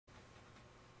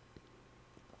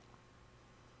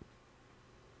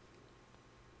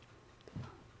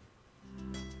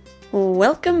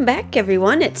Welcome back,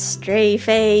 everyone. It's Stray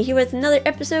Faye here with another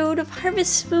episode of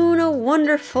Harvest Moon: A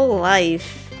Wonderful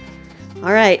Life.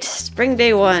 Alright, spring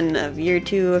day 1 of year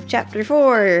 2 of chapter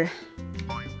 4.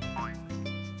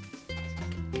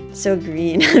 So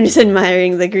green. I'm just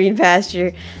admiring the green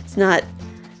pasture. It's not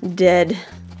dead.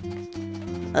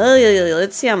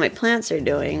 Let's see how my plants are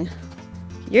doing.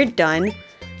 You're done.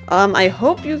 I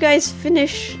hope you guys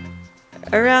finish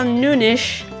around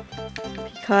noonish,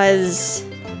 because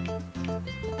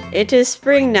it is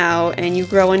spring now and you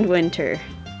grow in winter.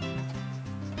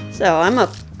 So I'm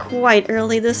up quite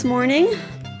early this morning.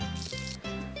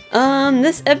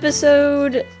 This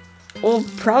episode will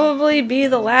probably be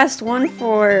the last one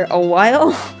for a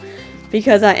while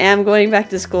because I am going back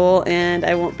to school and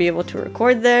I won't be able to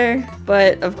record there.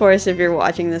 But of course, if you're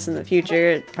watching this in the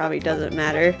future, it probably doesn't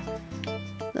matter.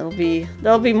 There'll be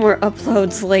more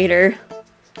uploads later.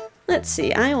 Let's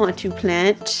see, I want to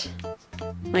plant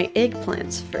my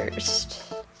eggplants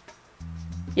first.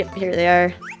 Yep, here they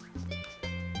are.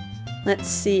 Let's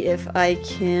see if I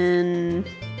can...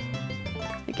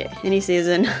 Okay, any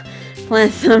season.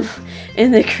 Plant them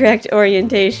in the correct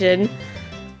orientation.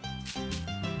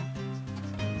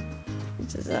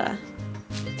 This is a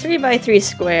 3x3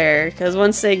 square, because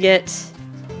once they get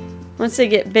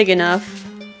big enough,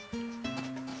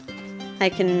 I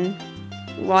can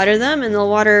water them, and they'll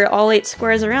water all 8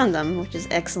 squares around them, which is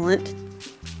excellent.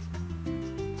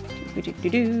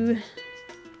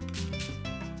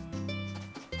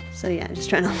 So yeah, I'm just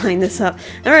trying to line this up.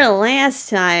 I remember last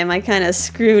time I kind of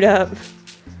screwed up.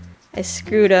 I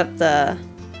screwed up the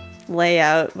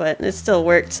layout, but it still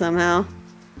worked somehow.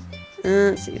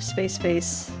 Let's see,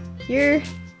 space here.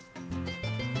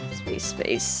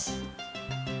 Space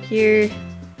here.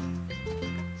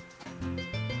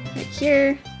 Right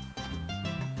here.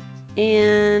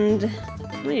 And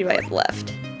how many do I have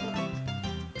left?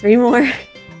 3 more?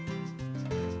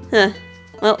 Huh.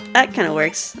 Well, that kind of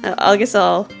works. I guess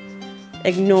I'll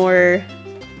ignore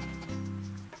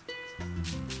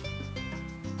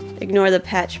the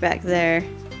patch back there.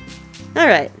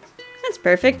 Alright. That's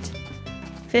perfect.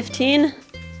 15.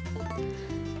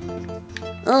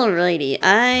 Alrighty.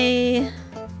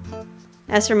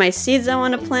 As for my seeds I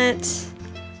want to plant,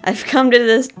 I've come to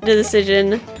the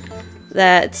decision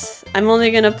that I'm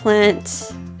only going to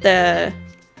plant the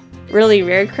really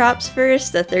rare crops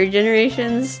first, the 3rd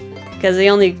generations, because they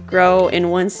only grow in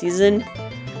 1 season,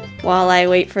 while I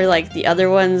wait for like the other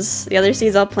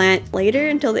seeds I'll plant later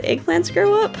until the eggplants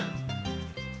grow up.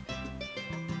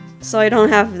 So I don't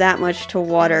have that much to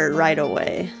water right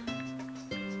away.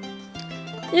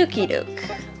 Okie doke.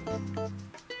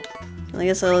 I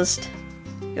guess I'll just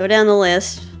go down the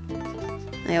list.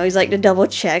 I always like to double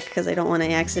check because I don't want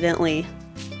to accidentally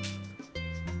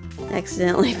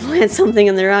plant something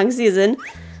in the wrong season.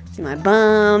 See my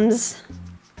bombs.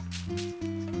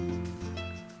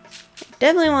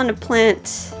 Definitely want to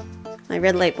plant my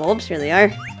red light bulbs. Here they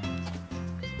are.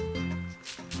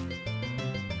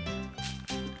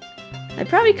 I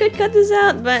probably could cut this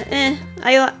out, but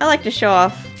I like to show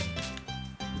off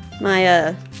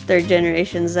my 3rd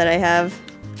generations that I have.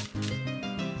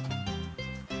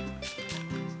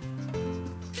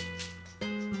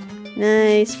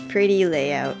 Nice, pretty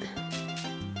layout.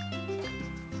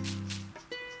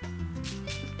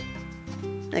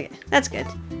 Okay, that's good.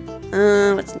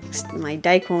 What's next? My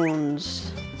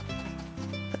daikons.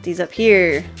 Put these up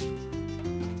here.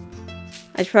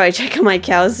 I should probably check on my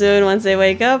cows soon once they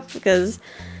wake up, because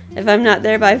if I'm not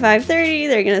there by 5:30,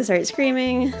 they're gonna start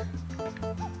screaming.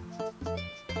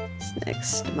 What's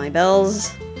next? My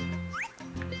bells.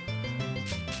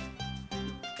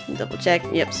 Double check.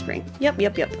 Yep, spring.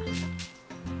 Yep.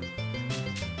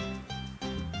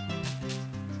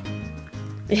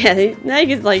 Yeah, now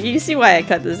you can see why I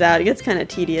cut this out. It gets kind of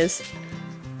tedious.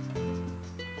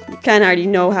 You kind of already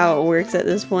know how it works at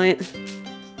this point.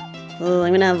 Oh,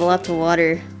 I'm gonna have a lot to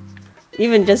water.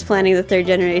 Even just planting the 3rd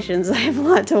generations, I have a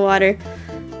lot to water.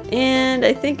 And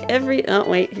I think oh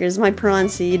wait, here's my prawn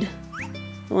seed.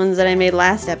 The ones that I made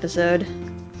last episode.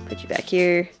 Put you back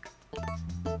here.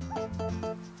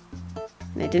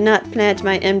 And I did not plant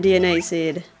my mDNA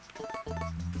seed.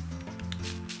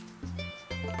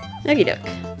 Okie doke.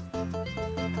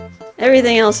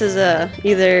 Everything else is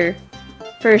either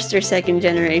 1st or 2nd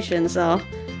generation, so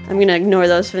I'm gonna ignore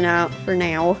those for now.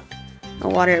 I'll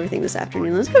water everything this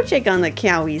afternoon. Let's go check on the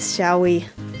cowies, shall we?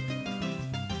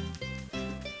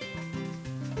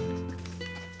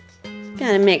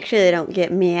 Gotta make sure they don't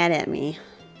get mad at me.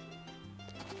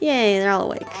 Yay, they're all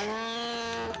awake.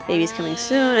 Baby's coming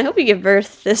soon. I hope you give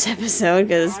birth this episode,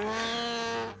 because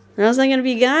or else I'm gonna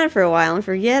be gone for a while and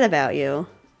forget about you.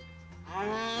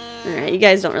 Alright, you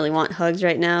guys don't really want hugs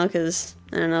right now because,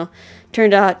 I don't know,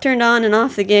 turned on and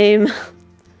off the game.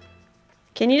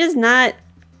 Can you just not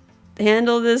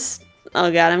handle this?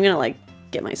 Oh god, I'm gonna like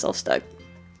get myself stuck.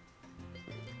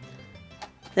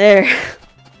 There.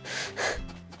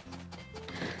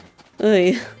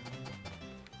 Oy.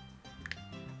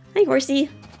 Hi, horsey.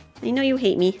 I know you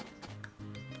hate me.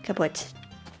 Kaput.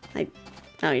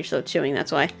 Oh, you're still chewing,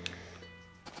 that's why.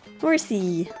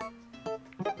 Horsey.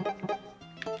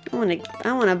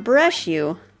 I wanna brush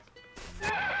you.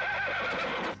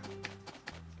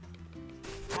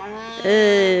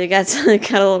 Got a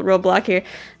little roadblock here.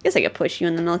 I guess I could push you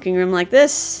in the milking room like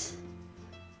this.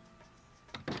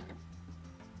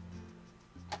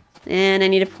 And I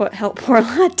need to help pour a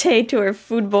latte to her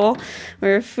food bowl, or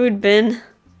her food bin.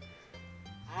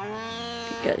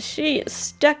 Because she is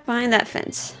stuck behind that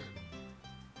fence.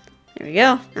 There we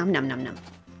go. Nom nom nom nom.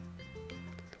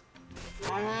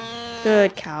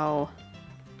 Good cow.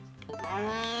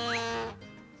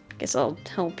 Guess I'll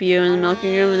help you in the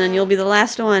milking room and then you'll be the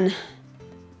last one.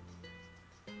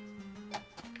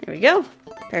 There we go.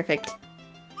 Perfect.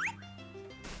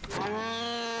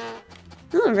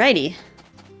 Alrighty.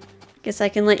 Guess I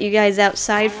can let you guys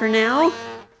outside for now.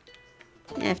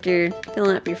 After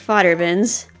filling up your fodder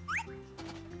bins.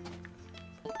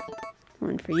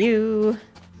 One for you.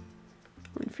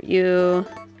 One for you.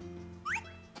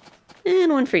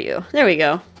 And one for you. There we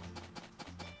go.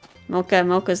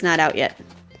 Mocha's not out yet.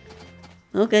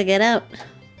 Mocha, get out.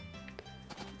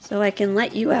 So I can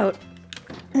let you out.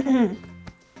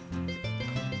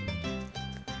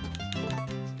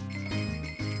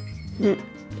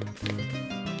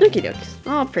 Okie dokes.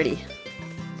 All pretty.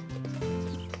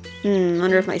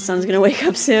 Wonder if my son's gonna wake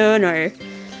up soon, or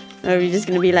are we just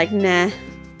gonna be like, nah.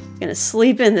 Gonna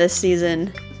sleep in this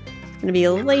season. Gonna be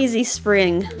a lazy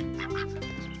spring.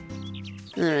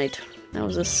 Alright. That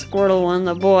was a Squirtle one,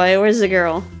 the boy. Where's the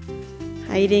girl?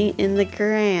 Hiding in the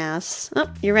grass.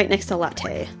 Oh, you're right next to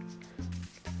Latte.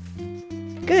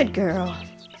 Good girl.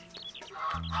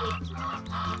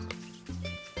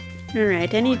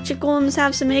 Alright, any chickens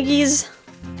have some eggies?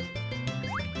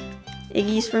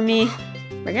 Eggies for me.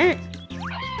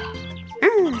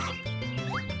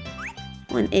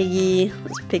 One eggie.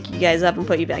 Let's pick you guys up and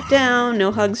put you back down.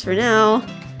 No hugs for now,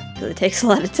 because it takes a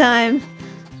lot of time.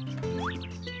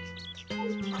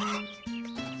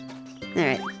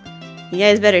 Alright. You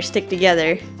guys better stick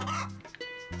together.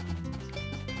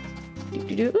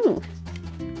 Ooh.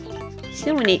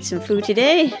 Someone ate some food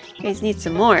today. You guys need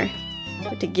some more.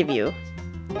 What to give you?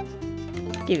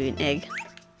 Give you an egg.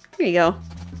 Here you go.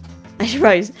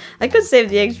 I could save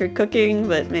the eggs for cooking,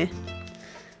 but meh.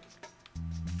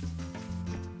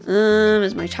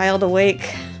 Is my child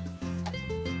awake?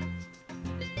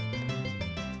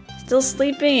 Still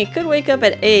sleeping? It could wake up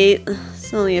at 8.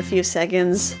 It's only a few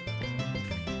seconds.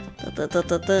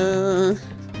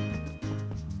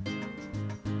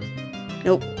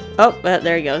 Nope. Oh,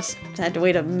 there he goes. I had to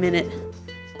wait a minute.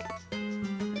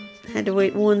 Had to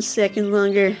wait 1 second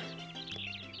longer.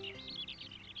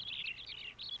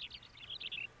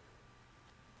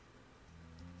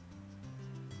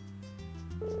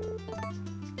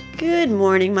 Good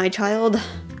morning, my child.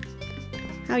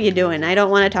 How you doing? I don't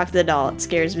want to talk to the doll. It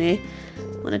scares me.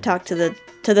 I want to talk to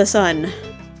the sun.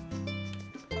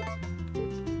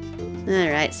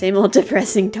 Alright, same old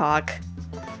depressing talk.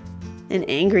 And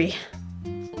angry.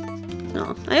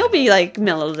 Oh, I hope he, like,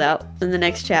 mellows out in the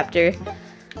next chapter.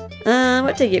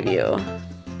 What to give you?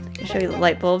 I can show you the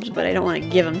light bulbs, but I don't want to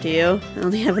give them to you. I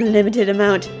only have a limited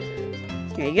amount.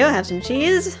 Here you go, have some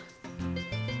cheese.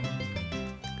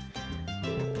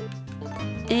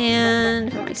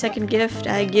 And for my second gift,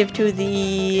 I give to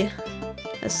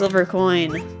a silver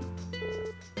coin.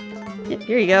 Yep,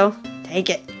 here you go. Take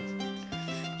it.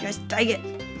 Just take it.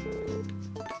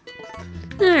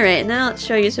 Alright, now let's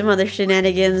show you some other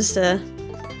shenanigans to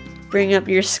bring up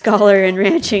your scholar and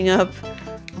ranching up.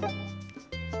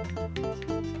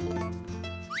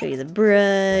 Show you the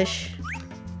brush.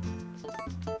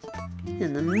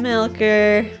 And the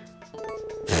milker.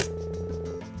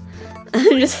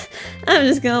 I'm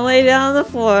just gonna lay down on the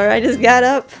floor. I just got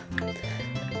up.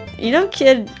 You know,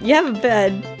 kid, you have a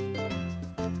bed.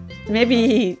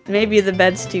 Maybe the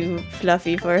bed's too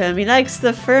fluffy for him. He likes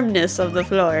the firmness of the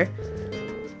floor.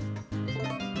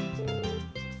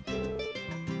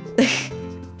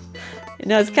 You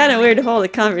know, it's kind of weird to hold a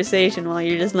conversation while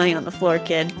you're just laying on the floor,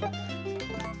 kid.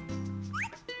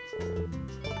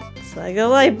 It's like a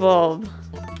light bulb.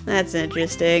 That's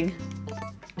interesting.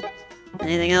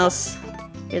 Anything else?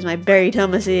 Here's my berry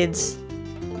toma seeds.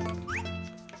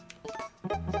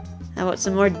 How about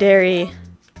some more dairy?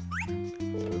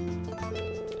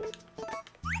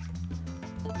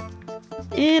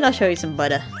 And I'll show you some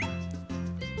butter.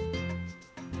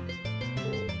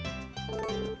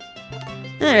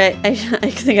 Alright, I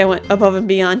think I went above and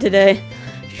beyond today,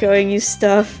 showing you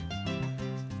stuff.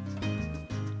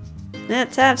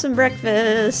 Let's have some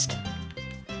breakfast.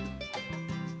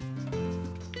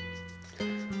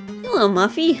 Hello,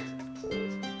 Muffy.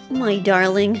 My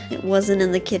darling, it wasn't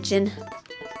in the kitchen.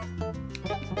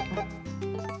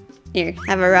 Here,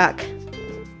 have a rock.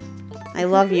 I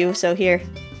love you, so here.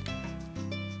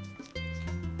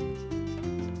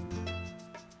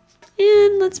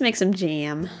 And let's make some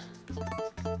jam.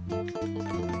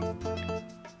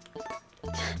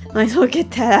 Might as well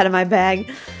get that out of my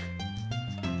bag.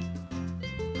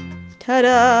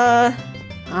 Ta-da!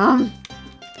 Nom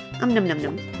nom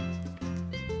nom.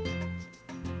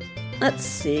 Let's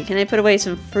see, can I put away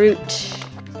some fruit?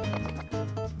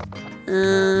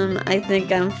 I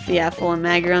think I'm full of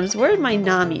magrums. Where are my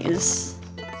namis?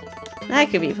 That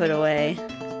could be put away.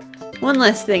 One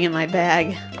less thing in my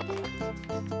bag.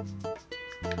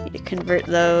 Need to convert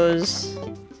those.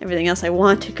 Everything else I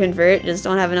want to convert, just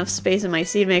don't have enough space in my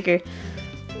seed maker.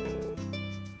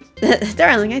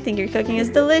 Darling, I think your cooking is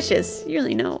delicious. You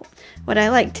really know what I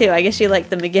like too. I guess you like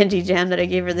the McGinty jam that I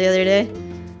gave her the other day.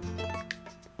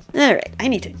 Alright, I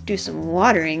need to do some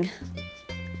watering.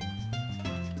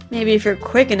 Maybe if you're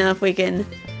quick enough, we can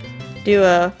do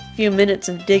a few minutes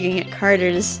of digging at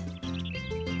Carter's.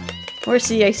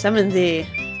 Horsey, I summon thee.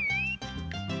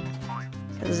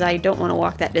 Because I don't want to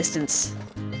walk that distance.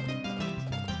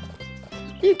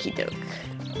 Okie doke.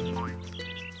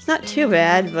 It's not too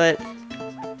bad, but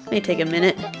it may take a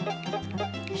minute.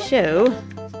 So,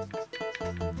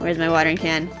 where's my watering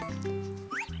can?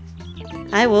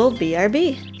 I will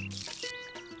BRB.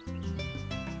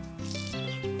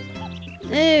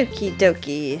 Okie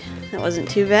dokie. That wasn't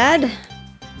too bad.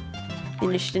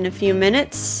 Finished in a few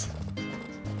minutes.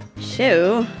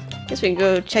 So, guess we can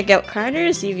go check out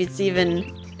Carter, see if he's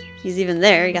even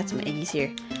there. He got some eggies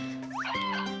here.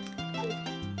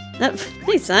 Oh,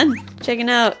 hey son, checking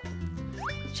out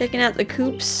the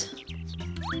coops.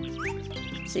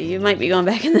 So you might be going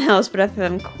back in the house, but if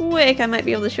I'm quick, I might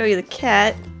be able to show you the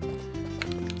cat.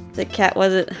 The cat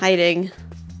wasn't hiding.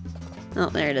 Oh,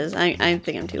 there it is. I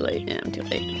think I'm too late. Yeah, I'm too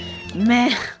late.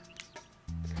 Meh.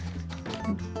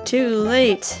 Too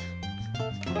late.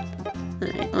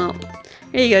 Alright, well,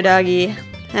 here you go, doggy.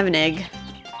 Have an egg.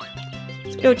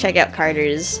 Let's go check out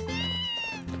Carter's.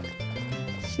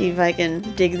 See if I can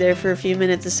dig there for a few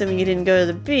minutes, assuming you didn't go to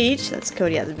the beach. That's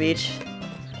Cody at the beach.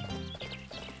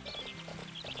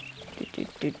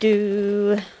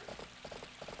 Do.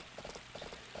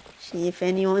 See if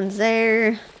anyone's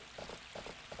there.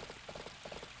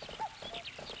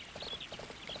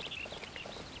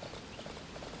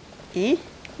 Eh?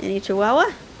 Any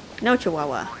chihuahua? No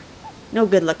chihuahua. No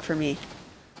good luck for me.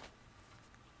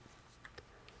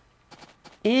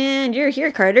 And you're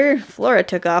here, Carter. Flora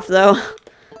took off, though.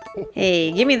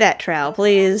 Hey, give me that trowel,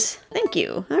 please. Thank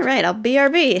you. Alright, I'll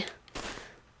BRB.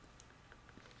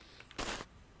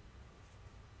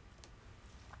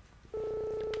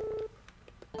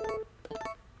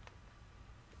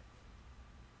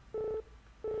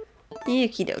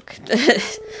 Okie doke.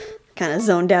 Kind of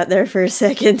zoned out there for a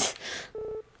second.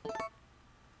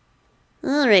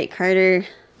 Alright, Carter.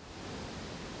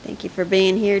 Thank you for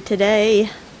being here today.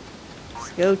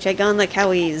 Let's go check on the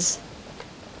cowies.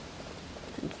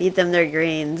 And feed them their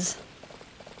grains.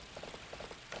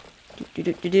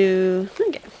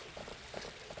 Okay.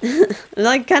 I'm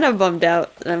like kind of bummed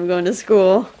out that I'm going to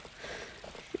school.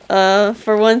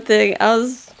 For one thing, I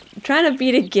was trying to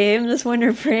beat a game this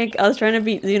winter break. I was trying to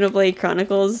beat Xenoblade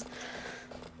Chronicles.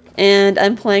 And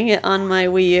I'm playing it on my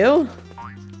Wii U.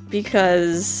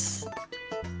 Because,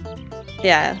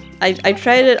 yeah, I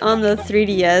tried it on the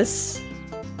 3DS.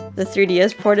 The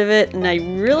 3DS port of it, and I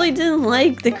really didn't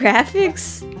like the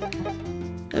graphics.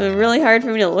 It was really hard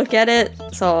for me to look at it,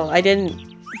 so I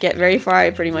didn't get very far.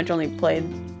 I pretty much only played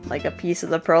like a piece of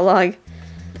the prologue.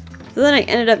 So then I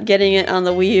ended up getting it on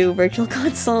the Wii U Virtual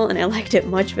Console, and I liked it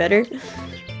much better.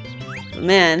 But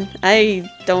man, I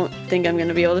don't think I'm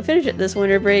gonna be able to finish it this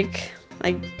winter break.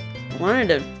 I wanted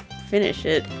to finish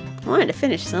it. I wanted to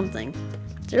finish something.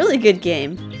 It's a really good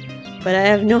game, but I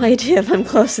have no idea if I'm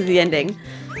close to the ending.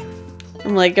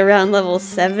 I'm like around level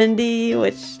 70,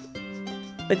 which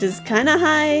is kind of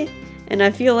high, and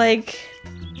I feel like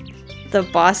the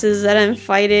bosses that I'm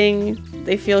fighting,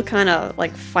 they feel kind of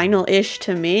like final-ish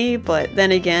to me, but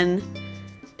then again,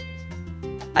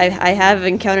 I have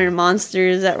encountered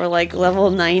monsters that were like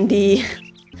level 90,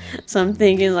 so I'm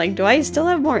thinking like, do I still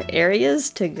have more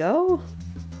areas to go?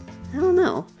 I don't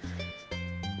know.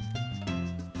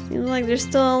 Seems like there's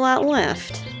still a lot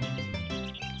left.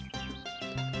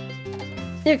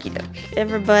 Okie doke.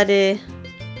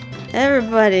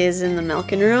 Everybody is in the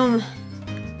milking room.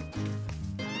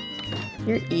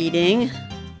 You're eating.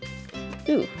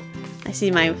 Ooh, I see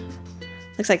my...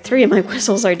 Looks like 3 of my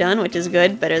whistles are done, which is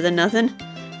good. Better than nothing.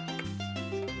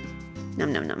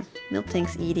 Nom nom nom. Milk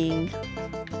tank's eating.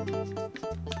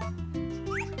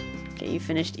 Okay, you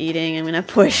finished eating. I'm gonna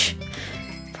push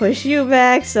you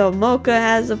back so Mocha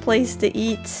has a place to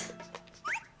eat.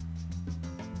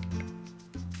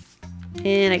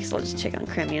 And I guess I'll just check on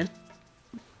Cremia.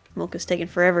 Mocha's taking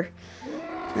forever.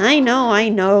 I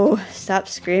know. Stop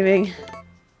screaming.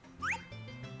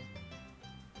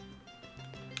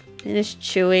 Finish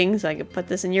chewing so I can put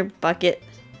this in your bucket.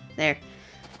 There.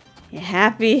 You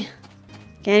happy?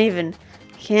 Can't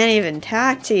even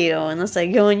talk to you unless I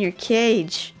go in your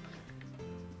cage.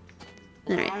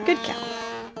 Alright, good cow.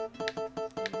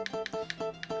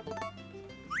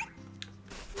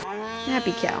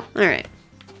 Happy cow. Alright.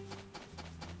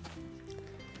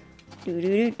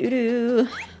 Do.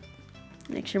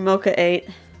 Make sure Mocha ate.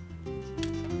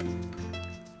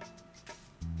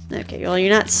 Okay, well,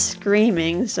 you're not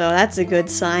screaming, so that's a good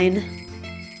sign.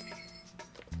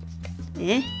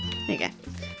 Okay. I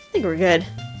think we're good.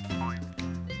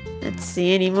 Let's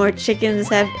see, any more chickens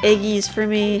have eggies for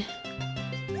me?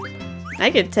 I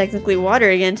could technically water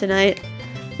again tonight,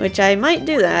 which I might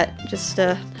do that, just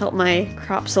to help my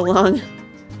crops along.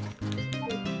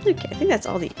 Okay, I think that's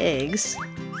all the eggs.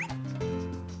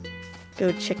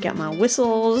 Go check out my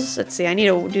whistles. Let's see, I need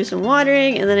to do some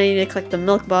watering, and then I need to collect the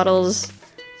milk bottles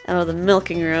out of the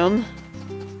milking room.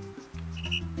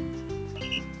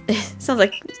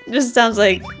 Just sounds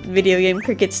like video game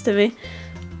crickets to me.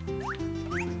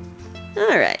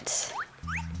 Alright.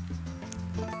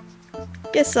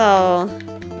 Guess I'll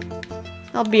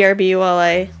BRB while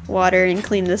I water and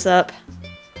clean this up.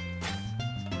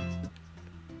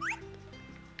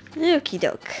 Okie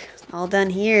doke. All done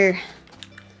here.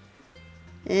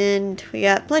 And we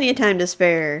got plenty of time to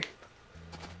spare.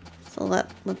 So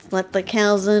let's let the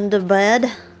cows into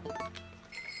bed.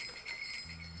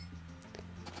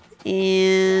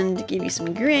 And give you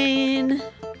some grain.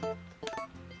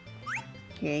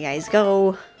 Here you guys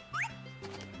go.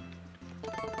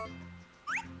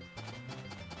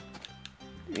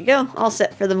 There we go, all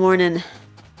set for the morning.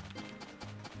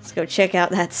 Let's go check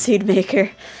out that seed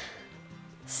maker.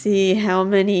 See how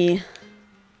many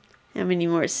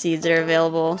more seeds are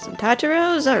available. Some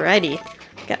tataros? Alrighty.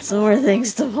 Got some more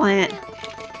things to plant.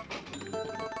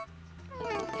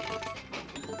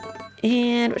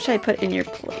 And what should I put in your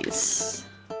place?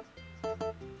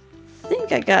 I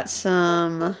think I got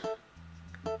some...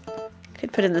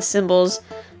 Could put in the symbols.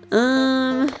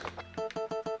 No,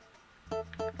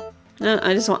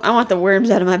 I want the worms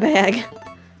out of my bag.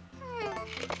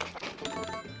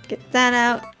 Get that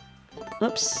out.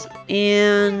 Oops.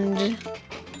 And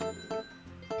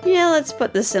yeah, let's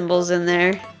put the symbols in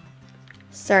there.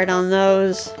 Start on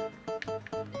those.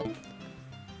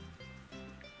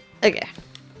 Okay.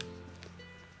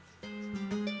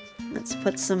 Let's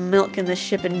put some milk in the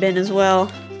shipping bin as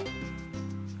well.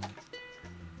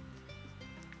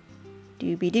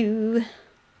 Doobie-doo.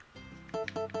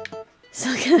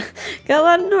 So got a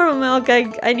lot of normal milk.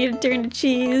 I need to turn to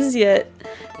cheese, yet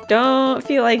don't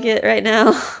feel like it right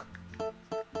now.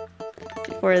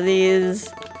 For these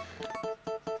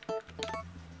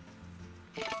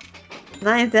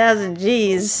 9,000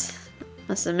 G's.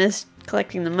 Must have missed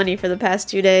collecting the money for the past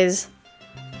 2 days.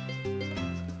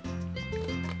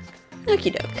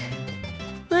 Okie doke.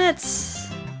 Let's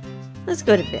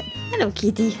go to bed. Hello,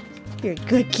 kitty. You're a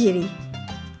good kitty.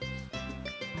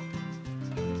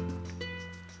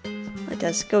 Let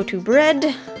us go to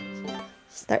bed.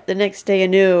 Start the next day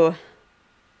anew.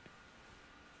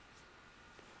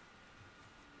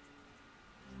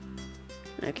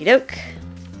 Okie doke.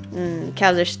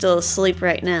 Cows are still asleep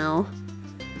right now.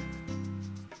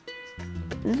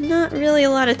 But not really a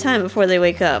lot of time before they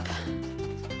wake up.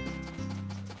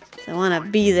 So I want to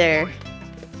be there.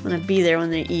 I want to be there when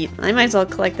they eat. I might as well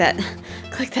collect that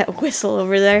whistle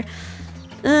over there.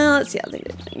 Let's see how they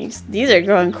do. These are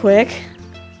growing quick.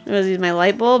 What are these, my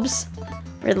light bulbs?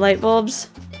 Red light bulbs?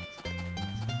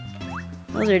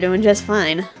 Those are doing just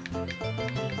fine.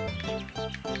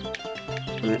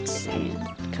 Let's see.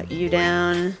 Cut you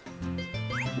down.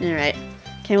 Alright.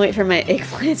 Can't wait for my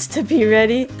eggplants to be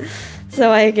ready.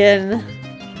 So I can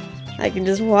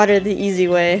just water the easy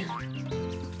way.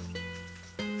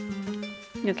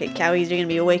 Okay, cowies, you're gonna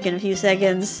be awake in a few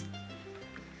seconds.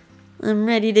 I'm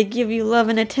ready to give you love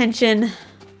and attention.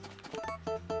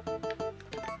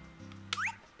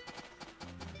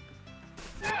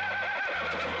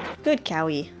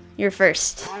 cowie. You're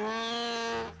first.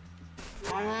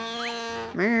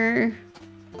 Mrr.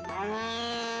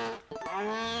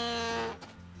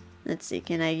 Let's see,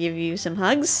 can I give you some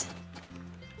hugs?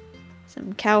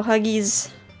 Some cow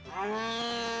huggies.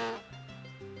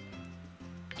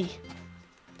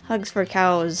 Hugs for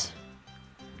cows.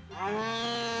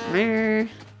 Mrr.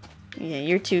 Yeah,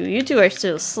 you two are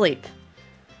still asleep.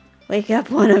 Wake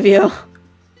up, one of you.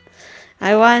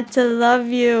 I want to love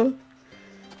you.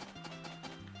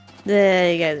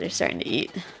 You guys are starting to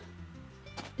eat.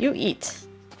 You eat.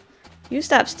 You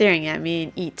stop staring at me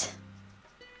and eat.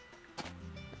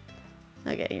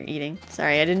 Okay, you're eating.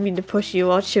 Sorry, I didn't mean to push you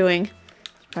while chewing.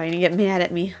 Probably gonna get mad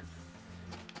at me.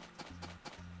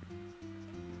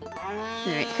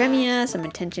 Alright, Cremia, some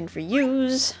attention for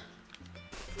yous.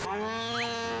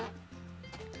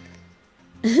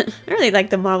 I really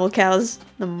like the marble cows.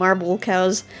 The marble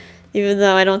cows. Even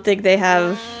though I don't think they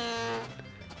have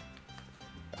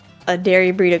a dairy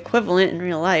breed equivalent in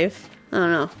real life. I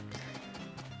don't know.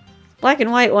 Black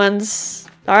and white ones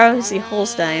are obviously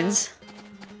Holsteins.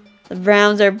 The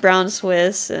browns are brown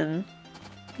Swiss, and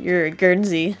you're a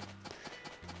Guernsey.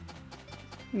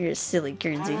 You're a silly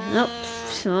Guernsey. Nope.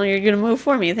 Well, you're gonna move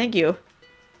for me. Thank you.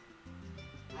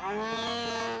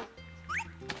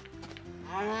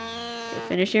 Okay,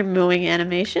 finish your mooing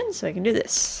animation so I can do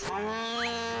this.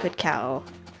 Good cow.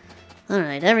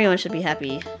 Alright, everyone should be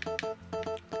happy.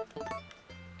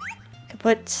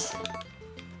 Kaput.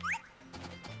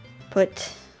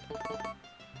 Put.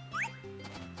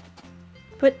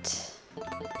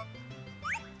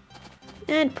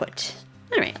 And put.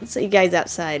 Alright, let's let you guys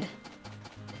outside.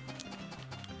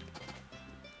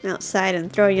 Outside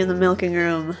and throw you in the milking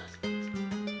room.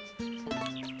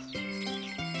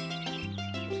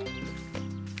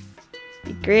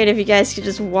 Be great if you guys could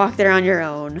just walk there on your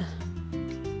own.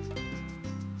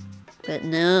 But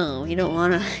no, you don't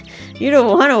wanna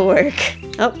work.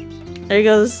 Oh, there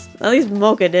goes. At least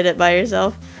Mocha did it by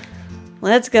herself.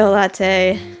 Let's go,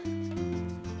 Latte.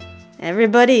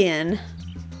 Everybody in.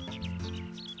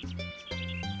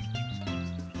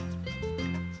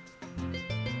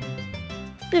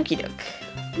 Okie doke.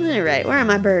 Alright, where are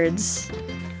my birds?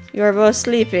 You are both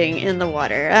sleeping in the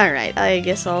water. Alright, I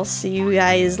guess I'll see you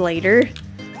guys later.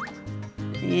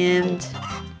 And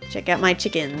check out my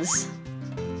chickens.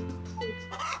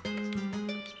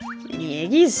 Any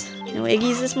eggies? No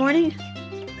eggies this morning?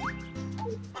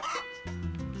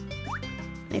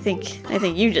 I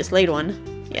think you just laid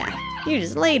one. Yeah, you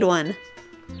just laid one.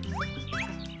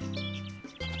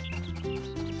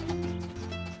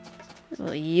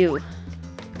 Well, you.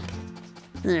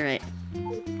 Alright.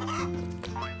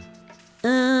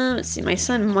 Let's see, my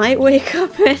son might wake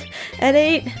up at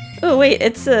 8. Oh wait,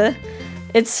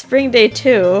 it's spring day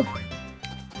 2.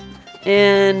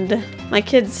 And my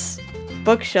kid's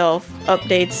bookshelf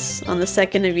updates on the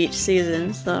 2nd of each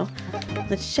season, so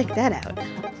let's check that out.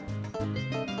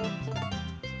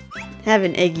 Have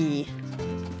an eggie.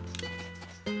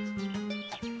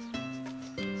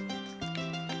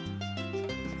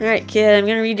 Alright, kid, I'm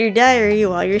gonna read your diary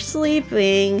while you're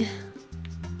sleeping.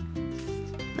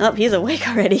 Oh, he's awake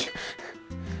already.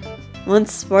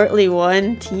 Once sportly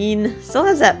one, teen. Still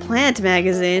has that plant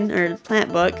magazine, or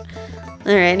plant book. Alright,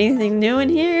 anything new in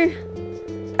here?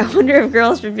 I wonder if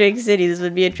girls from big cities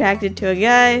would be attracted to a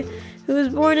guy who was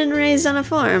born and raised on a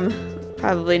farm.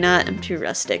 Probably not, I'm too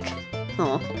rustic.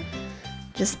 Oh,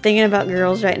 just thinking about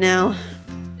girls right now.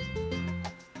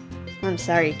 I'm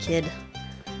sorry, kid.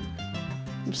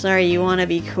 I'm sorry you want to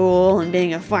be cool and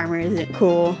being a farmer isn't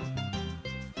cool.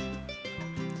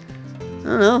 I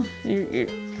don't know.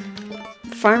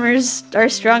 Farmers are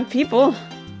strong people.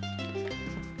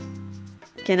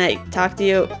 Can I talk to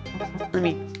you? Let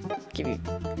me give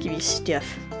you stuff.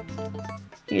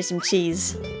 Here's some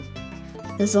cheese.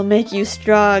 This'll make you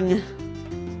strong.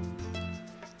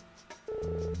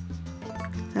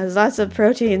 Has lots of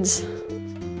proteins.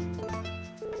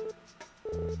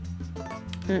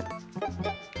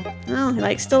 Well,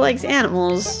 he still likes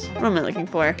animals. What am I looking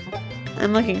for?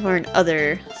 I'm looking for an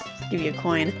other. Let's give you a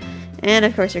coin. And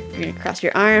of course you're gonna cross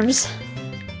your arms.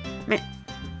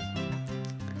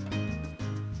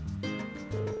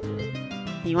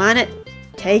 You want it?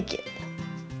 Take it.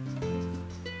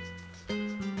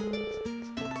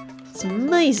 It's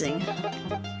amazing.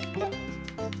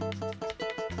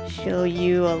 Show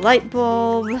you a light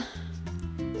bulb.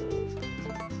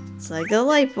 It's like a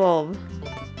light bulb.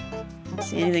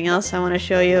 See anything else I want to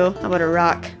show you? How about a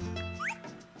rock?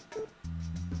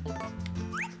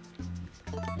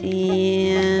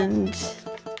 And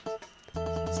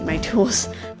see my tools.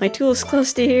 My tool's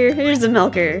close to here. Here's the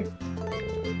milker.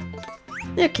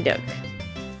 Okie doke.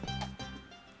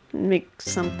 make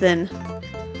something.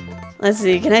 Let's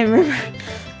see, can I remember?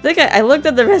 I think I looked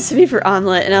at the recipe for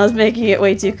omelet and I was making it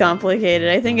way too complicated.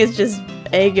 I think it's just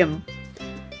egg and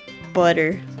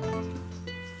butter.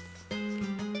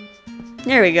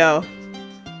 There we go.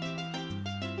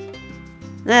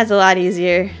 That's a lot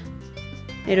easier.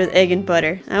 Made with egg and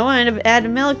butter. I wanted to add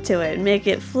milk to it and make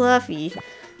it fluffy.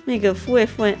 Make a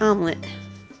fluffy omelet.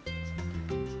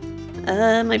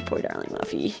 My poor darling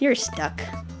Muffy. You're stuck.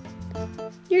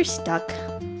 You're stuck.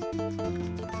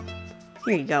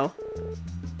 Here you go.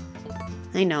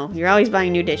 I know, you're always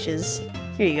buying new dishes.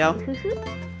 Here you go.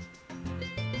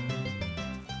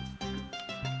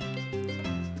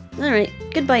 Alright,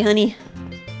 goodbye, honey.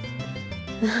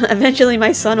 Eventually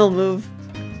my son will move.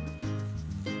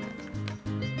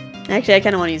 Actually, I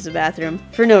kind of want to use the bathroom.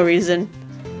 For no reason.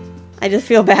 I just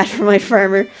feel bad for my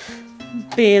farmer.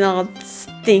 Being all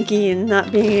stinky and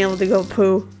not being able to go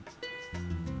poo.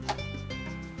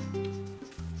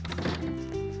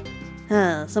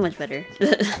 Ah, so much better.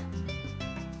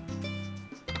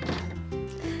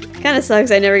 Kinda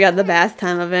sucks I never got the bath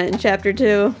time event in Chapter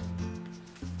 2.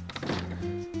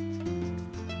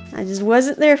 I just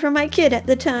wasn't there for my kid at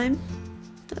the time.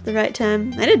 At the right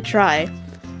time. I did try.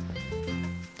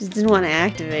 Just didn't want to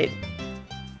activate.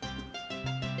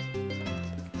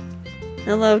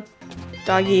 Hello,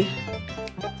 doggy.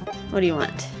 What do you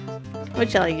want? What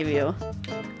shall I give you?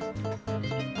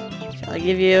 Shall I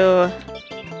give you...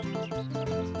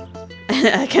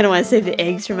 I kind of want to save the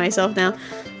eggs for myself now.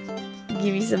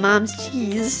 Give you some mom's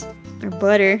cheese. Or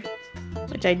butter.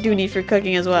 Which I do need for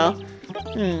cooking as well.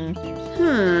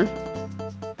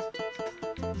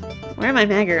 Where are my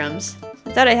magarums?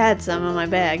 I thought I had some in my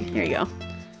bag. Here you go.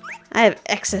 I have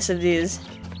excess of these.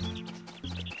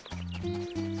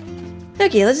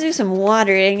 Okay, let's do some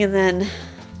watering and then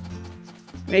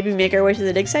maybe make our way to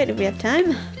the dig site if we have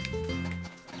time.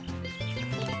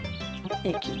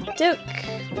 Okie doke.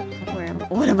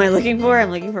 What am I looking for? I'm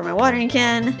looking for my watering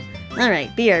can.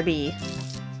 Alright, BRB.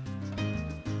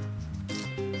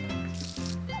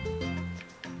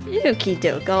 Okie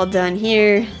doke, all done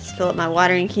here. Let's fill up my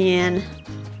watering can.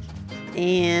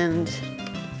 And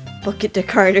book it to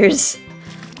Carter's.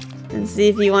 And see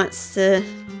if he wants to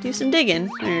do some digging.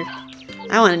 Or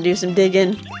I want to do some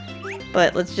digging.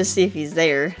 But let's just see if he's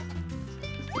there.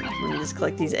 Let me just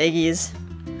collect these eggies.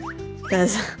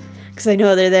 Because I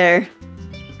know they're there.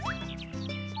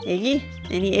 Eggy?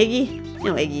 Any eggy?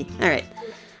 No eggy. Alright.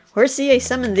 Horsey, I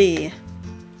summon thee.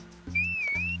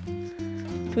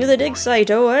 To the dig site,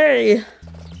 away!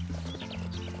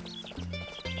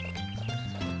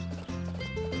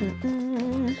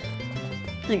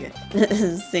 Okay.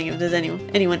 Seeing if there's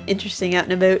anyone interesting out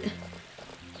and about.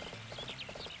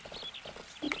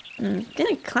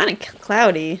 Getting kind of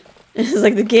cloudy. It's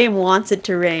like the game wants it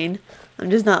to rain. I'm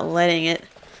just not letting it.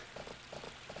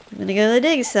 I'm gonna go to the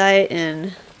dig site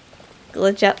and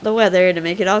glitch out the weather to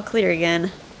make it all clear again.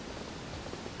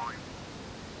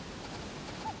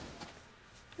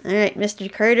 Alright,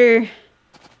 Mr. Carter.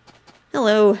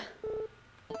 Hello.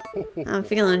 I'm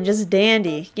feeling just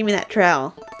dandy. Give me that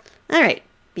trowel. Alright,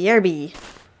 BRB.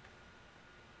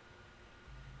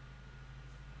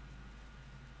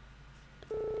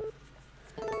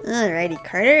 Alrighty,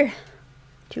 Carter.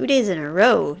 2 days in a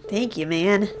row. Thank you,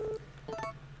 man.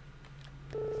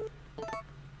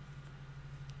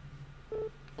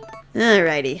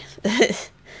 Alrighty.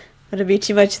 Would it be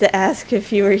too much to ask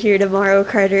if you were here tomorrow,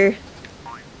 Carter?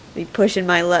 Be pushing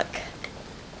my luck.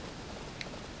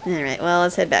 Alright, well,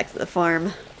 let's head back to the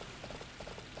farm.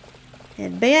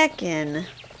 Head back and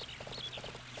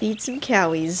feed some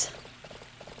cowies.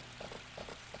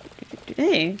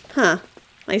 Hey, huh.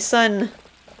 My son...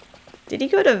 Did he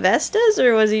go to Vesta's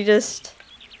or was he just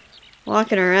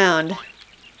walking around?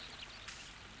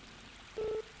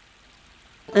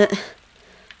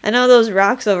 I know those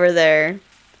rocks over there.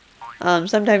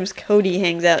 Sometimes Cody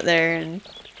hangs out there and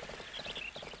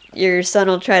your son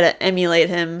will try to emulate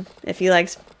him if he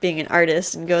likes being an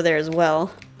artist and go there as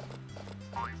well.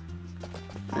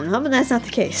 I'm hoping that's not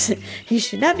the case. He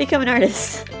should not become an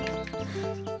artist.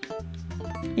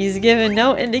 He's given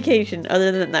no indication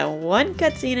other than that one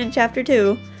cutscene in Chapter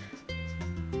 2.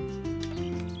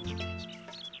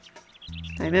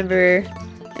 I remember,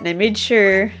 and I made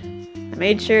sure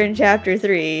in Chapter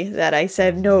 3 that I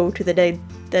said no to the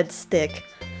dead stick.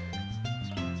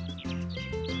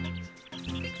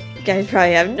 You guys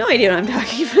probably have no idea what I'm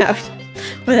talking about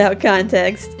without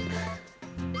context.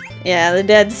 Yeah, the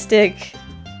dead stick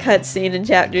cutscene in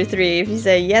Chapter 3. If you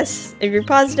say yes, if you're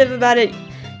positive about it,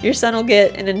 your son will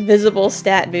get an invisible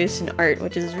stat boost in art,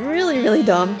 which is really, really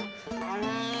dumb.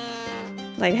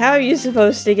 Like, how are you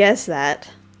supposed to guess that?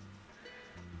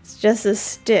 It's just a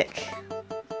stick.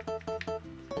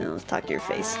 Now let's talk to your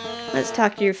face. Let's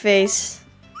talk to your face.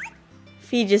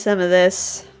 Feed you some of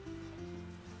this.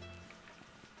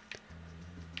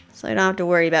 So I don't have to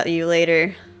worry about you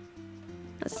later.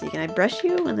 Let's see, can I brush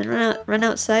you and then run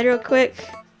outside real quick?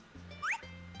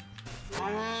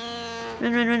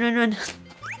 Run.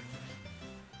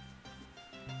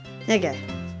 Okay.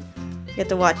 Get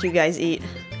to watch you guys eat.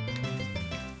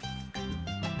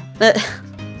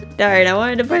 Darn, I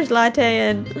wanted to push Latte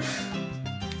in.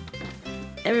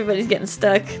 Everybody's getting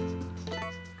stuck.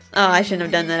 Oh, I shouldn't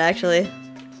have done that actually.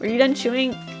 Were you done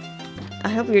chewing? I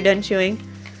hope you're done chewing.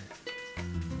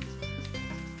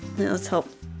 Now let's help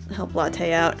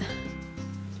Latte out.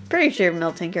 Pretty sure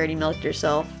Miltank already milked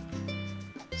herself.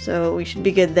 So we should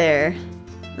be good there.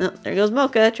 Oh, there goes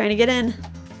Mocha trying to get in.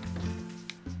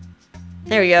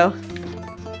 There we go.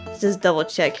 Let's just double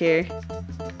check here.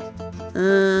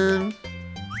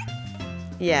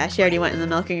 Yeah, she already went in the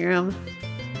milking room.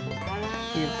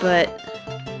 Your butt.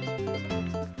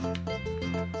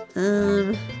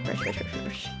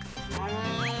 Brush.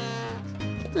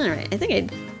 Alright, I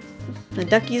think the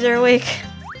duckies are awake.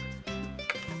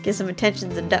 Give some attention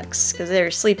to the ducks, because they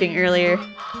were sleeping earlier.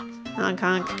 Honk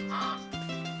honk.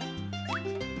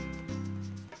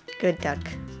 Good duck.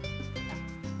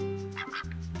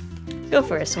 Go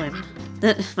for a swim.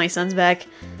 My son's back.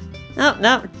 Oh,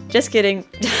 no, just kidding.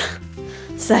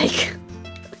 Psych.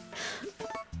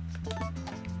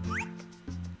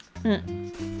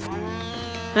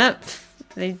 Oh,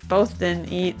 they both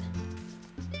didn't eat.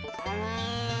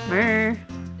 Murr.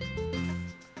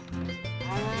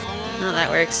 Oh,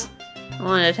 that works. I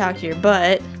wanted to talk to your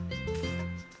butt.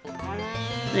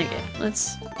 Okay,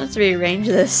 let's rearrange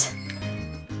this.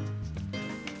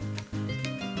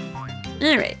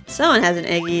 Alright, someone has an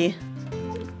Eggy.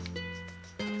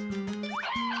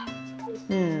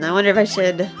 I wonder if I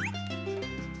should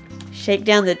shake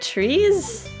down the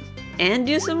trees and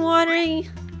do some watering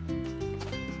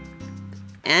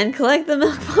and collect the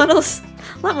milk bottles.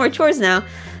 A lot more chores now.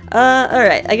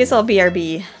 Alright, I guess I'll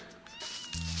BRB.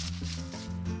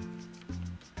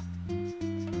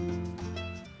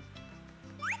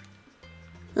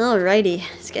 Alrighty,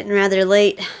 it's getting rather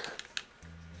late.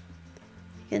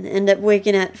 Gonna end up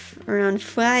waking at around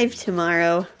 5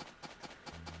 tomorrow.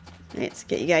 Alright, let's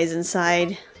get you guys inside.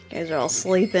 You guys are all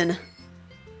sleeping.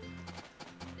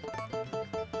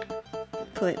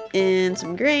 Put in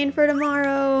some grain for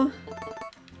tomorrow.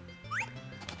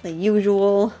 The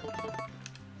usual.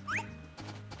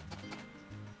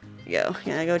 Go.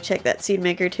 Gotta go check that seed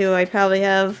maker too. I probably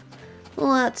have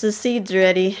lots of seeds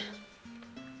ready.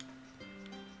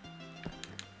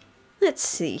 Let's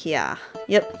see, yeah.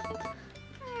 Yep.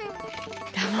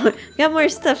 Got more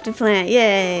stuff to plant,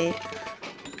 yay!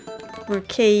 More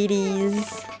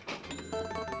Katies.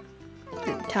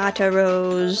 And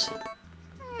Tataros.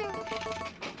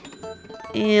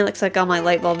 And looks like all my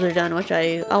light bulbs are done, which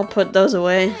I'll put those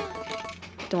away.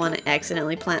 Don't want to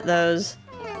accidentally plant those.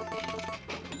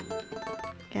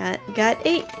 Got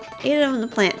eight of them to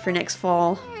plant for next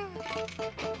fall.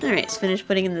 Alright, let's finish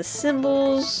putting in the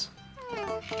symbols.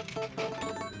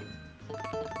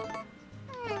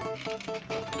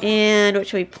 And what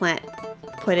should we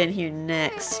put in here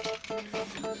next?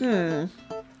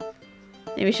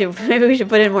 Maybe we should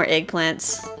put in more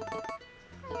eggplants.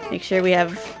 Make sure we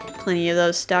have plenty of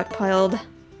those stockpiled.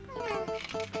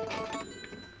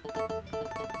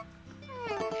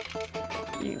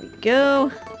 There we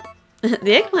go. The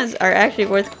eggplants are actually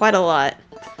worth quite a lot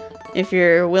if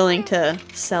you're willing to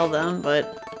sell them,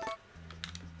 but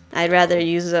I'd rather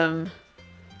use them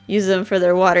for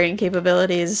their watering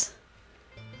capabilities.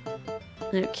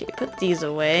 Okay, put these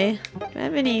away. Do I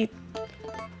have any?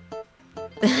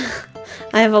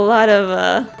 I have a lot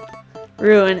of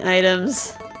ruin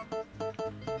items.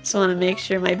 Just want to make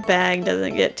sure my bag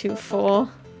doesn't get too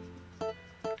full.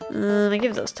 I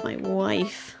give those to my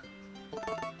wife.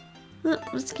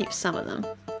 Let's keep some of them.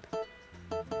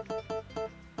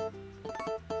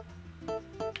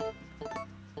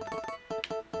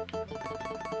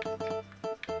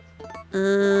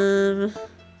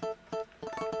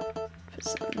 Put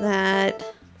some of that.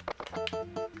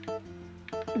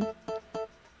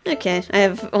 Okay, I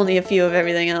have only a few of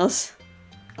everything else.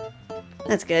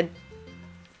 That's good.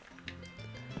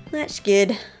 That's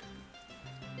good.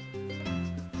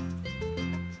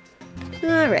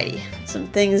 Alrighty, some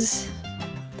things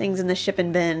in the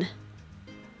shipping bin.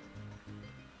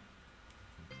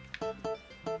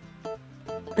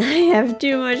 I have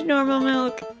too much normal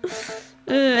milk.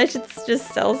 I should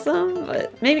just sell some,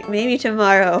 but maybe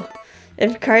tomorrow,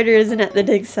 if Carter isn't at the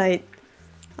dig site,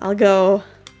 I'll go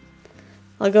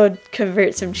I'll go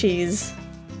convert some cheese.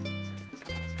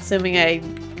 Assuming I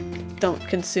don't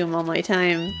consume all my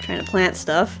time trying to plant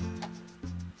stuff.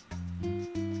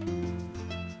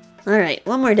 Alright,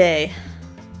 one more day.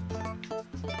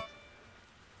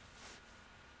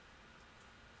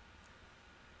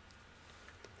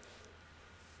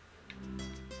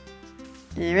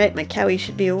 Alright, my cowie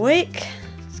should be awake.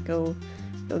 Let's go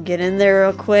get in there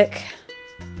real quick.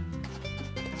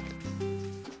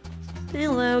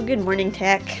 Hello, good morning,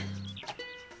 Tack.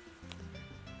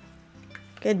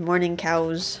 Good morning,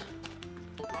 cows.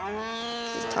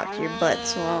 Just talk to your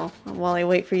butts while I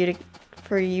wait for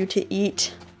you to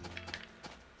eat.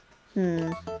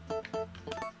 Guess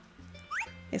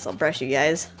I'll brush you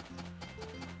guys.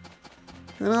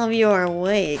 None of you are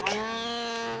awake.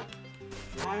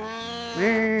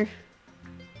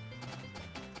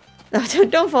 Oh,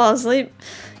 don't fall asleep.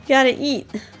 You gotta eat.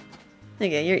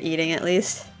 Okay, you're eating at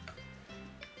least.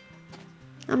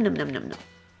 Nom nom nom nom nom.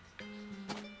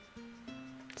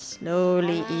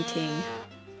 Slowly eating.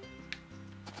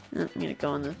 Oh, I'm gonna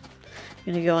go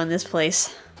in this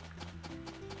place.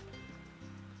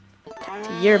 Back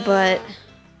to your butt.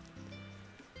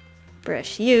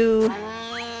 Brush you.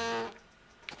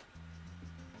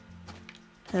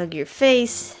 Hug your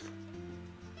face.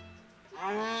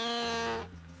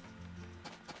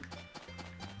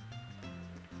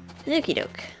 Okie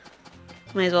doke.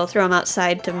 Might as well throw them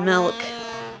outside to milk.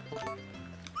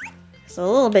 It's a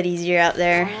little bit easier out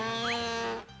there.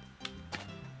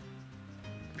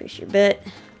 Push your butt.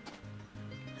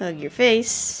 Hug your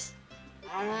face.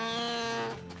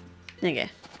 Okay.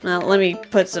 Well, let me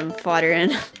put some fodder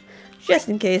in. Just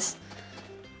in case.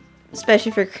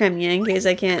 Especially for Cremia, in case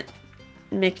I can't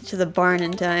make it to the barn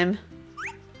in time.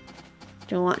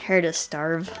 Don't want her to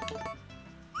starve.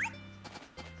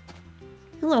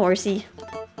 Hello, horsey.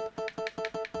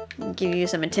 I'll give you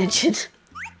some attention.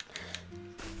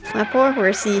 My poor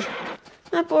horsey.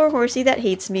 My poor horsey that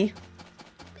hates me.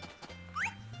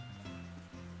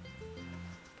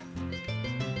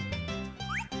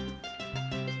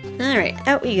 Alright,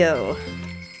 out we go.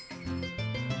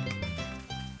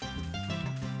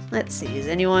 Let's see, does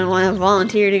anyone want to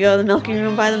volunteer to go to the milking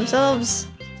room by themselves?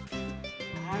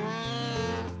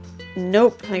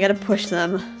 Nope, I gotta push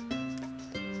them.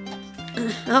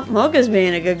 Oh, Mocha's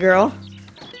being a good girl.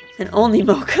 And only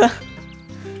Mocha.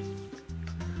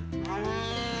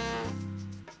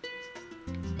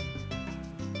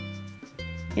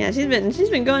 Yeah, she's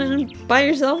been going in by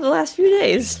herself the last few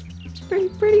days. It's pretty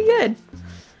good.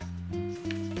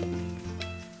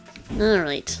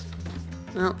 Alright.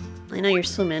 Well, I know you're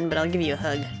swimming, but I'll give you a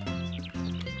hug.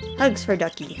 Hugs for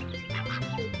Ducky.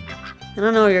 I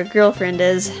don't know where your girlfriend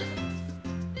is.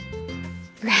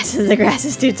 The grass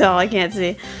is too tall, I can't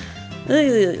see.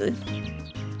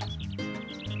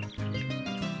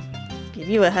 Give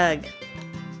you a hug.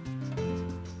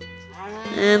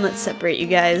 And let's separate you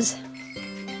guys.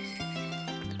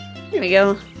 There we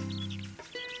go.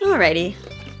 Alrighty.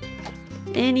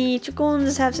 Any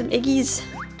chickens have some eggies?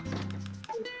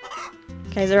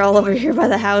 Guys are all over here by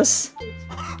the house.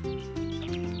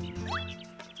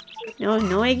 No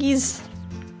eggies?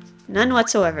 None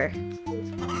whatsoever.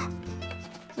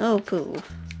 Oh, poo.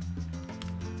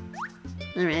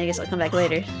 Alright, I guess I'll come back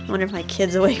later. I wonder if my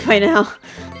kid's awake by now.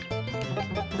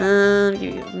 Give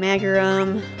you a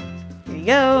Magarum. Here you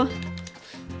go.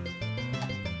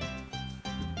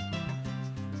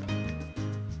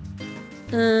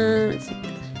 Let's see.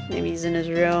 Maybe he's in his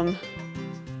room.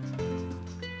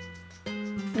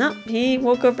 Nope, he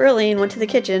woke up early and went to the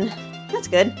kitchen. That's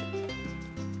good.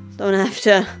 Don't have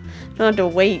to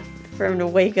wait for him to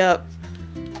wake up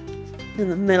in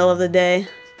the middle of the day.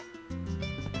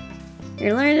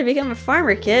 You're learning to become a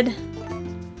farmer, kid.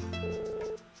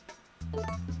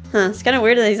 Huh, it's kind of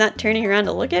weird that he's not turning around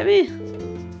to look at me.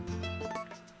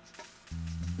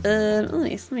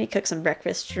 Let me cook some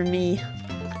breakfast for me.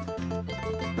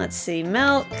 Let's see,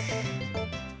 milk,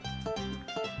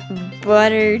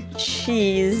 butter,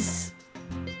 cheese.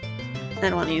 I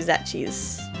don't want to use that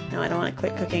cheese. No, I don't want to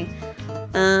quit cooking.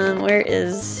 Where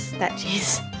is that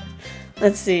cheese?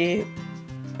 Let's see.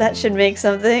 That should make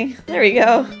something. There we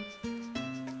go.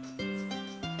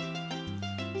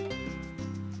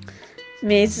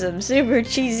 Made some super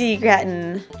cheesy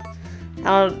gratin. I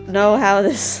don't know how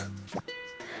this...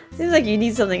 Seems like you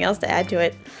need something else to add to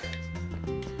it.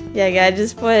 Yeah, guys,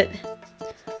 just put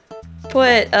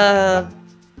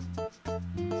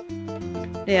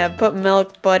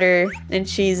milk, butter, and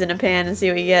cheese in a pan and see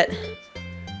what you get.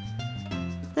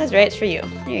 That's right, it's for you.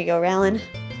 Here you go, Rallin.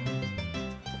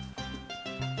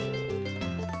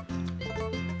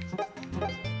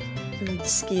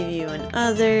 Let's give you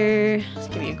another. Let's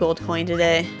give you a gold coin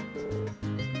today.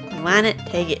 You want it?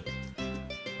 Take it.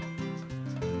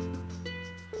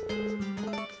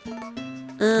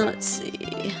 Let's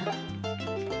see.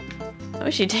 I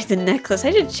wish he'd take the necklace.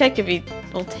 I should check if he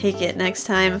will take it next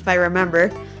time if I remember.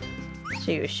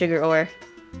 Show you a sugar ore.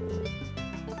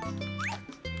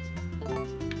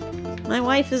 My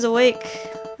wife is awake.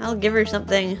 I'll give her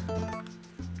something.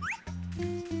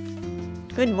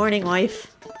 Good morning, wife.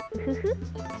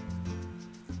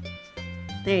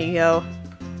 There you go.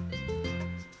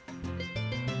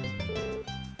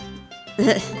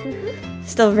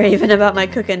 Still raving about my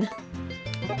cooking.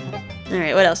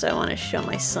 Alright, what else do I want to show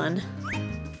my son?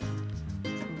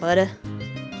 Some butter.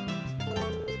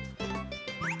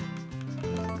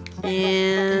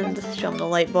 And show him the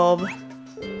light bulb.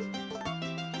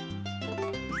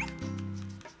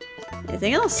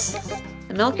 Anything else?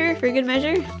 A milker for good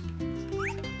measure?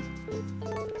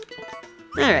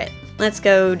 Alright, let's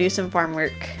go do some farm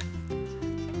work.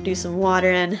 Do some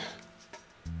watering.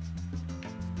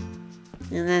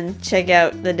 And then check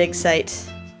out the dig site.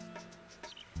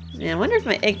 Yeah, I wonder if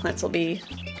my eggplants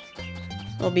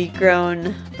will be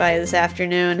grown by this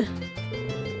afternoon.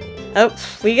 Oh,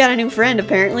 we got a new friend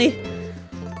apparently.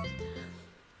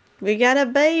 We got a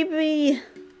baby.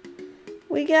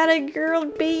 We got a girl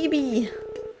baby.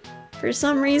 For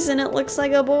some reason it looks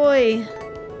like a boy.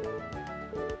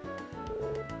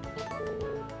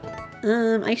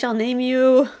 I shall name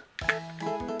you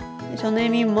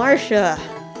Marsha.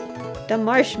 The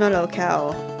marshmallow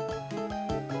cow.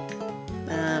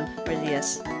 Where's the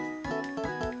S?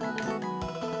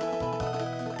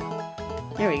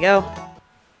 There we go.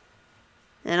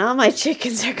 And all my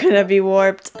chickens are gonna be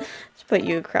warped. Let's put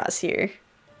you across here.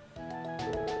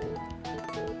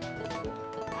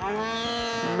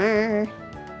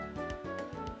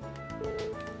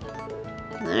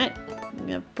 Alright, I'm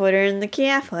gonna put her in the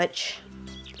calf hutch.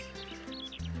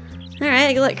 Alright,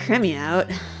 I can let Cremia out.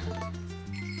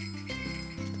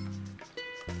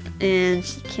 And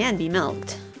she can be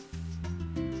milked.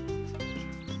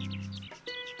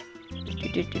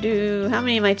 How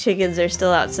many of my chickens are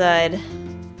still outside?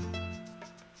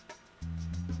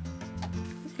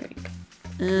 There we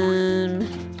go.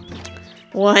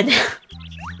 One.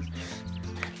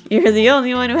 You're the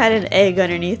only one who had an egg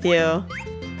underneath you.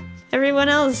 Everyone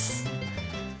else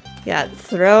got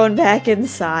thrown back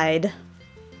inside.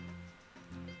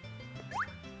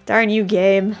 Darn you,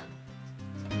 game.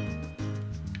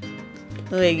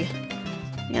 Ugh.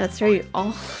 I gotta throw you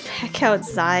all back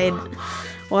outside.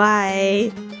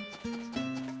 Why?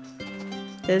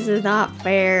 This is not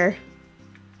fair.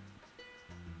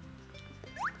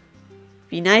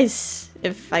 Be nice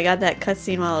if I got that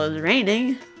cutscene while it was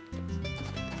raining.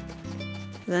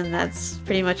 Then that's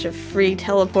pretty much a free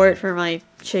teleport for my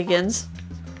chickens.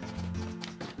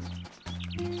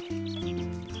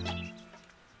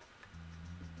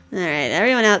 Alright,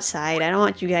 everyone outside. I don't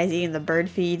want you guys eating the bird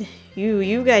feed.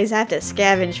 You guys have to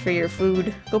scavenge for your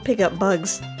food. Go pick up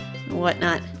bugs and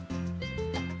whatnot.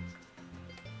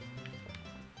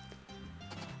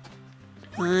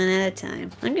 One at a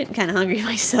time. I'm getting kind of hungry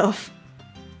myself.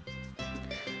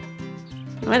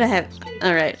 What did I have?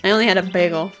 Alright, I only had a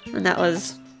bagel, and that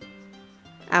was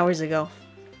hours ago.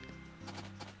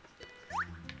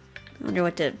 I wonder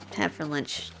what to have for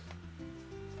lunch.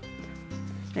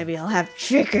 Maybe I'll have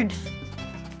chicken.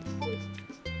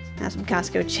 Have some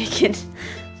Costco chicken.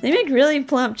 They make really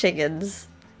plump chickens.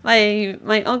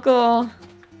 My uncle,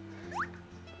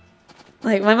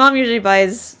 like my mom usually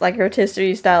buys like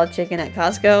rotisserie style chicken at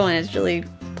Costco, and it's really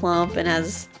plump and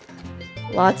has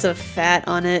lots of fat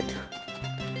on it,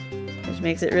 which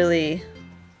makes it really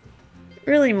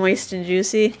moist and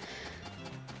juicy.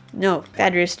 No,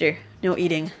 bad rooster, no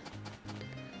eating.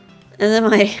 And then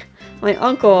my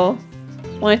uncle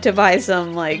wanted to buy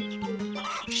some like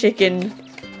chicken,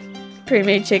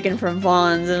 pre-made chicken from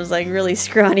Vaughn's, and it was like really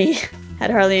scrawny, had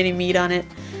hardly any meat on it.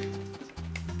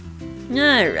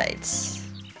 Alright,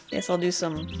 guess I'll do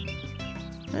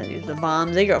the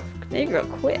bombs. They grow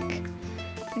quick.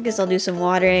 I guess I'll do some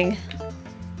watering.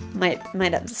 Might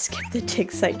have to skip the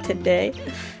dig site today.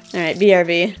 Alright,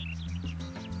 BRB.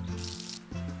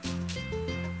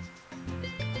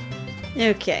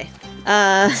 Okay.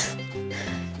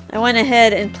 I went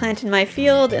ahead and planted my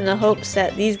field in the hopes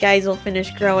that these guys will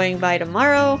finish growing by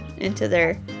tomorrow into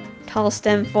their tall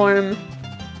stem form.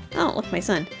 Oh, look, my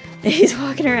son. He's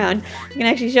walking around. I can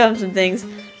actually show him some things.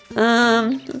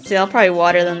 Let's see, I'll probably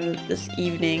water them this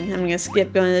evening. I'm gonna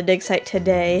skip going to the dig site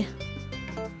today.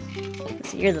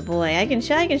 Let's see, you're the boy. I can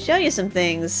show you some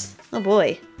things. Oh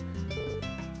boy.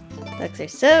 Ducks are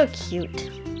so cute.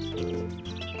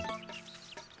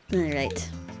 Alright.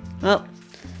 Well,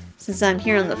 since I'm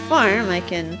here on the farm, I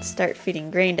can start feeding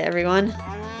grain to everyone.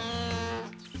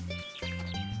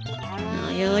 Oh,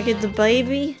 you look at the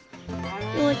baby?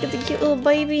 You look at the cute little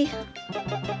baby?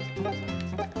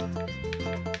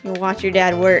 You watch your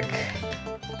dad work.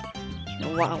 You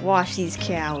wash these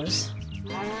cows.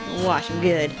 You wash them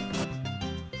good.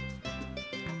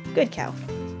 Good cow.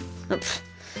 Oh,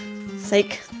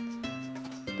 psych.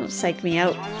 Don't psych me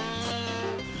out.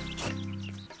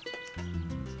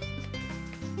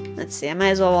 Let's see, I might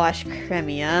as well wash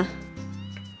Cremia.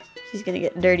 She's gonna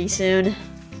get dirty soon.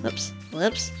 Whoops,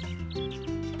 whoops.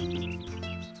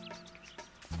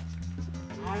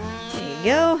 There you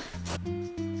go.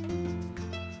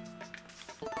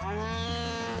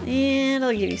 And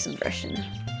I'll give you some brushing.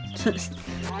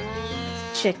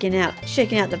 checking out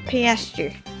the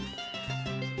pasture.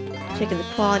 Checking the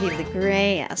quality of the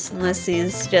grass. Unless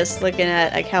he's just looking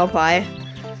at a cow pie.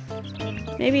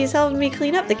 Maybe he's helping me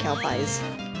clean up the cow pies.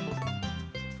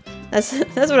 That's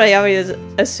what I always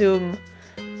assume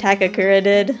Takakura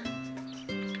did.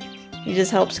 He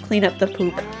just helps clean up the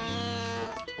poop.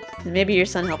 And maybe your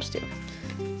son helps too.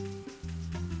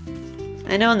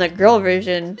 I know in the girl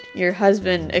version, your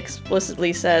husband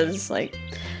explicitly says, like,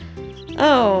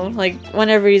 oh, like,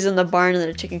 whenever he's in the barn in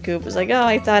the chicken coop, it's like, oh,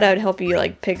 I thought I would help you,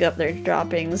 like, pick up their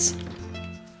droppings.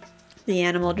 The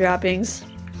animal droppings.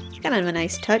 It's kind of a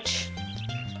nice touch.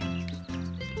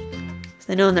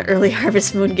 I know in the early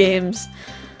Harvest Moon games,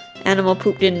 animal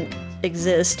poop didn't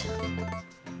exist.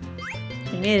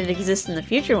 They made it exist in the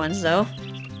future ones, though.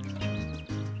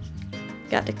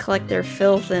 Got to collect their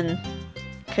filth and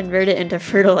convert it into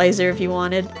fertilizer if you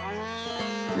wanted.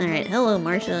 Alright, hello,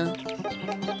 Marsha.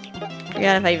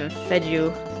 Forgot if I even fed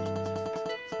you.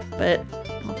 But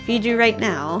I'll feed you right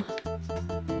now.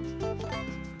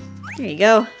 There you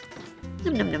go.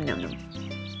 Nom nom nom nom nom.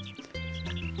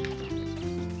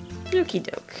 Okie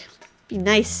doke. Be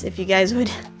nice if you guys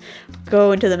would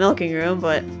go into the milking room,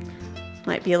 but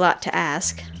might be a lot to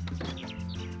ask.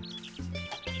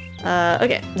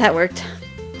 Okay, that worked.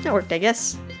 That worked, I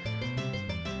guess.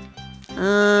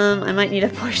 I might need to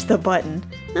push the button.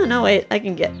 No, wait, I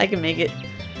can make it.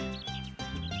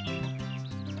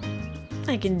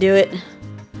 I can do it.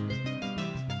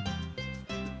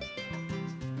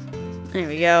 There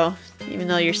we go. Even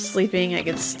though you're sleeping, I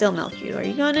can still milk you. Are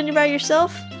you going in by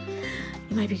yourself?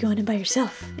 You might be going in by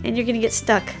yourself, and you're gonna get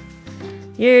stuck.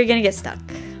 You're gonna get stuck.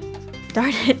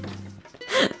 Darn it.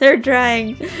 They're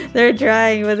trying,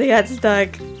 but they got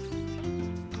stuck.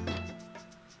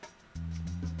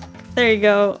 There you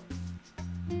go.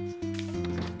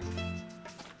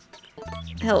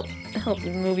 Help me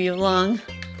move you along.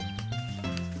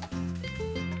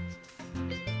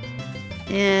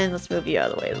 And let's move you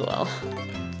out of the way as well.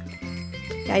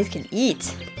 You guys can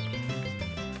eat.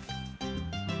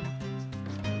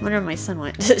 I wonder where my son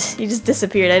went. He just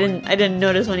disappeared. I didn't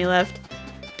notice when he left.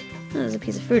 Oh, there's a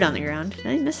piece of fruit on the ground. Did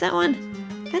I miss that one?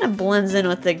 Kind of blends in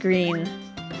with the green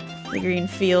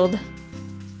field.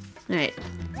 Alright.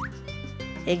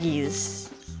 Eggies.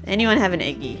 Anyone have an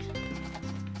eggie?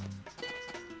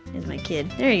 Here's my kid.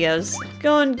 There he goes.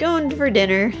 Going for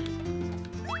dinner.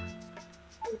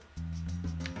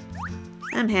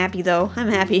 I'm happy though. I'm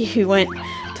happy he went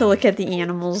to look at the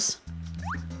animals.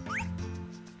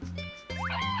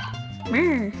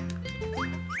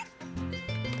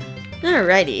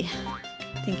 Alrighty.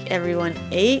 I think everyone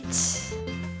ate.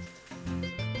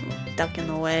 Duck in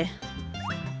the way.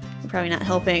 You're probably not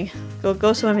helping.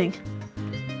 Go swimming.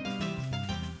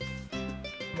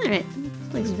 Alright.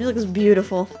 It looks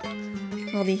beautiful.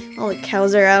 All the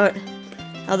cows are out.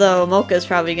 Although Mocha's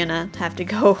probably gonna have to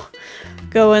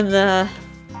go in the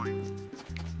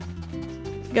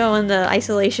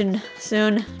isolation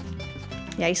soon.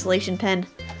 The isolation pen.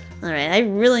 Alright, I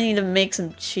really need to make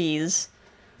some cheese.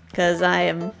 Because I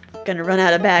am gonna run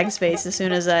out of bag space as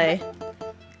soon as I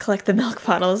collect the milk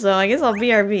bottles, so I guess I'll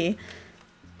BRB.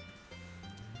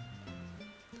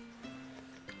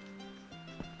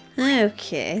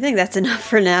 Okay, I think that's enough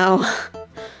for now.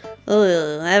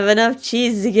 Ugh, I have enough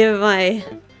cheese to give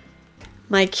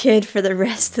my kid for the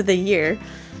rest of the year.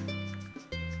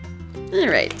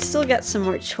 Alright, still got some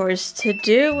more chores to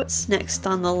do. What's next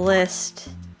on the list?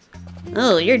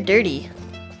 Oh, you're dirty.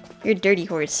 You're a dirty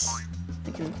horse.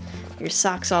 Your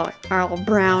socks are all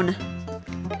brown.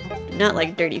 Do not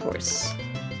like dirty horse.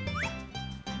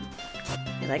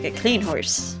 I like a clean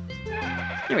horse.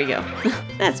 There we go.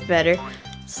 That's better.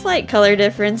 Slight color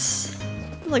difference.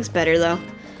 It looks better though.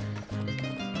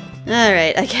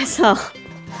 Alright, I guess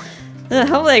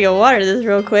hopefully I can water this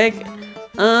real quick.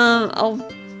 I'll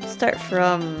start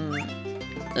from...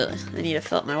 Ugh, I need to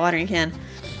fill up my watering can.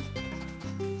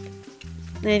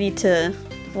 I need to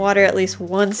water at least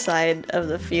one side of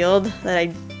the field that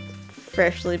I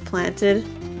freshly planted.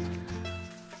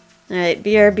 Alright,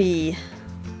 BRB.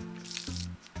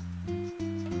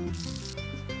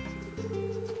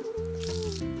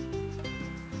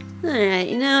 Alright,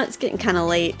 you know, it's getting kind of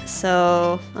late,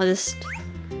 so I'll just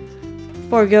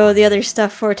forego the other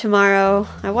stuff for tomorrow.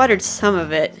 I watered some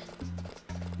of it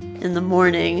in the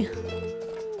morning,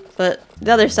 but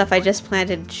the other stuff I just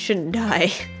planted shouldn't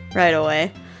die right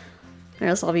away, or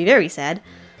else I'll be very sad.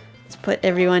 Let's put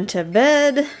everyone to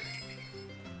bed.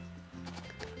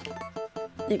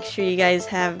 Make sure you guys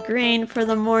have grain for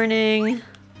the morning.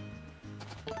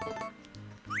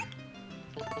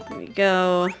 There we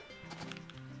go.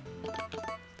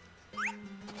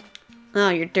 Oh,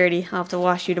 you're dirty. I'll have to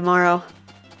wash you tomorrow.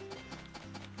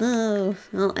 Oh,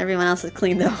 well, everyone else is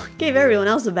clean though. Gave everyone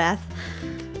else a bath.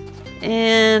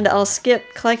 And I'll skip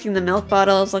collecting the milk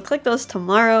bottles. I'll collect those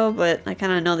tomorrow, but I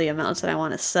kind of know the amounts that I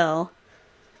want to sell.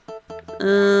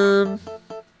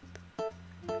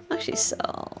 Actually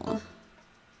sell.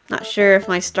 Not sure if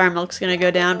my star milk's gonna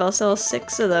go down, but I'll sell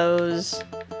 6 of those.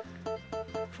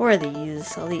 4 of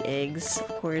these. All the eggs, of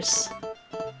course.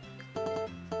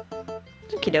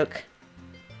 Okie doke.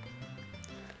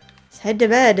 Let's head to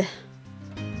bed.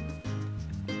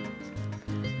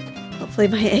 Hopefully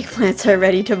my eggplants are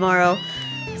ready tomorrow,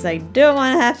 because I don't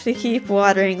want to have to keep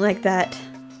watering like that.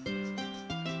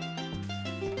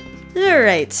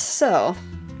 Alright, so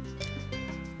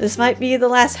this might be the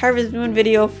last Harvest Moon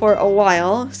video for a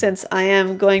while, since I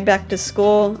am going back to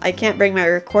school. I can't bring my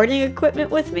recording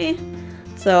equipment with me,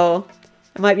 so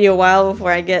it might be a while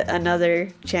before I get another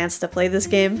chance to play this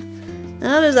game.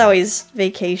 There's always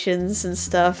vacations and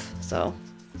stuff, so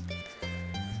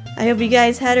I hope you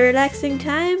guys had a relaxing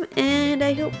time, and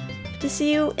I hope to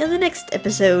see you in the next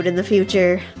episode in the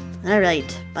future.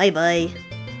 Alright, bye-bye.